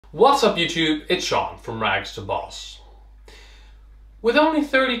What's up YouTube, it's Sean from Rags to Boss. With only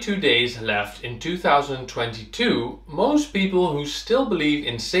 32 days left in 2022, most people who still believe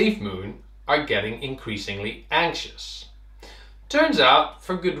in SafeMoon are getting increasingly anxious. Turns out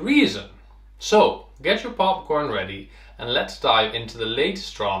for good reason. So get your popcorn ready and let's dive into the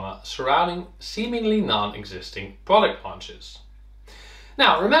latest drama surrounding seemingly non-existing product launches.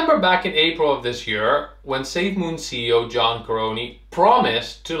 Now, remember back in April of this year when SafeMoon CEO John Caroni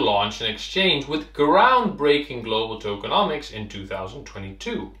promised to launch an exchange with groundbreaking global tokenomics in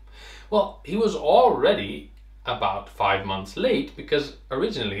 2022. Well, he was already about 5 months late because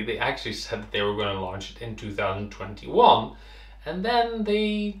originally they actually said that they were going to launch it in 2021 and then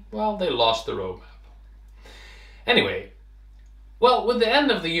they lost the roadmap. Anyway, well, with the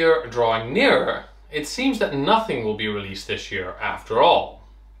end of the year drawing nearer, it seems that nothing will be released this year after all.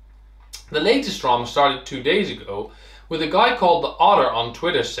 The latest drama started 2 days ago with a guy called the Otter on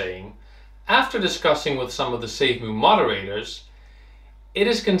Twitter saying, after discussing with some of the SafeMoon moderators, it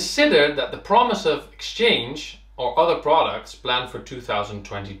is considered that the promise of exchange or other products planned for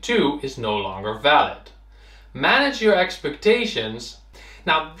 2022 is no longer valid. Manage your expectations.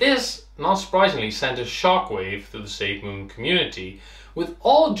 Now this, not surprisingly, sent a shockwave through the SafeMoon community, with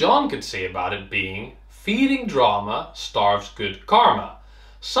all John could say about it being, feeding drama starves good karma.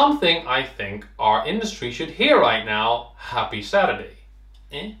 Something I think our industry should hear right now. Happy Saturday.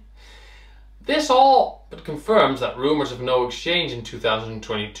 This all but confirms that rumors of no exchange in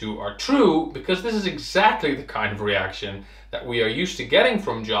 2022 are true, because this is exactly the kind of reaction that we are used to getting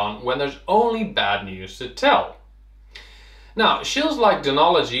from John when there's only bad news to tell. Now, shills like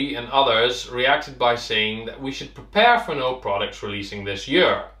Denology and others reacted by saying that we should prepare for no products releasing this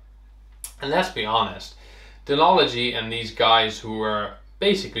year. And let's be honest, Denology and these guys who are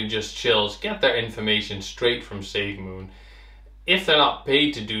basically just shills get their information straight from SafeMoon. If they're not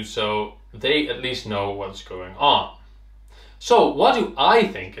paid to do so, they at least know what's going on. So what do I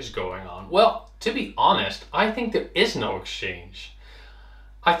think is going on? Well, to be honest, I think there is no exchange.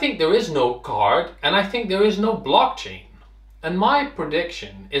 I think there is no card, and I think there is no blockchain. And my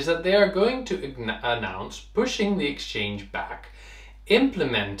prediction is that they are going to announce pushing the exchange back,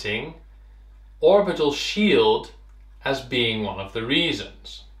 implementing Orbital Shield as being one of the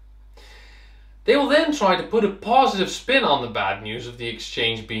reasons. They will then try to put a positive spin on the bad news of the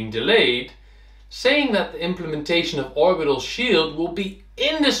exchange being delayed, saying that the implementation of Orbital Shield will be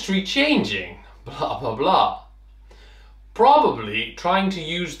industry changing, blah blah blah. Probably trying to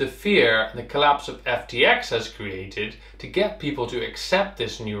use the fear the collapse of FTX has created to get people to accept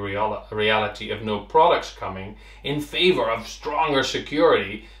this new reality of no products coming in favor of stronger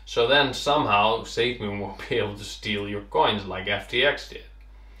security, so then somehow SafeMoon won't be able to steal your coins like FTX did.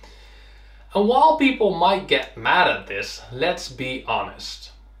 And while people might get mad at this, let's be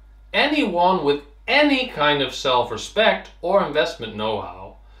honest. Anyone with any kind of self-respect or investment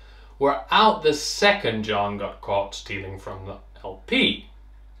know-how were out the second John got caught stealing from the LP.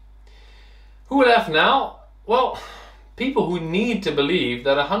 Who left now? Well, people who need to believe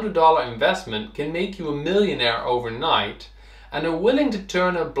that a $100 investment can make you a millionaire overnight and are willing to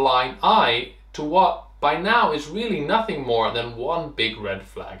turn a blind eye to what by now is really nothing more than one big red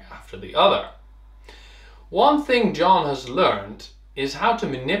flag after the other. One thing John has learned is how to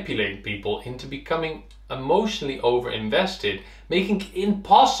manipulate people into becoming emotionally over-invested, making it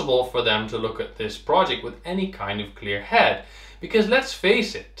impossible for them to look at this project with any kind of clear head. Because let's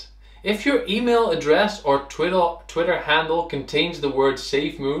face it, if your email address or Twitter handle contains the word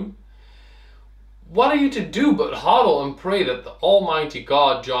SafeMoon, what are you to do but hodl and pray that the almighty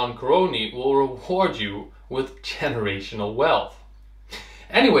God John Caroni will reward you with generational wealth?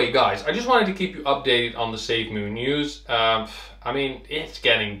 Anyway guys, I just wanted to keep you updated on the SafeMoon news. I mean, it's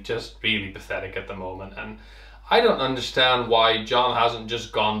getting just really pathetic at the moment, and I don't understand why John hasn't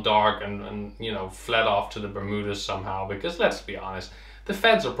just gone dark and you know, fled off to the Bermudas somehow, because let's be honest, the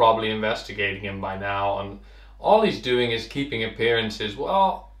feds are probably investigating him by now, and all he's doing is keeping appearances.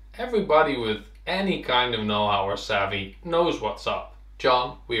 Well, everybody with any kind of know-how or savvy knows what's up.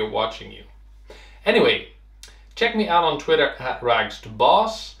 John, we are watching you. Anyway, check me out on Twitter at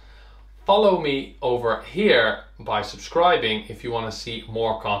RagsToBoss. Follow me over here by subscribing if you want to see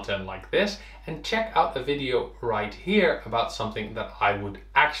more content like this, and check out a video right here about something that I would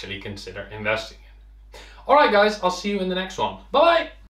actually consider investing in. Alright guys, I'll see you in the next one. Bye bye!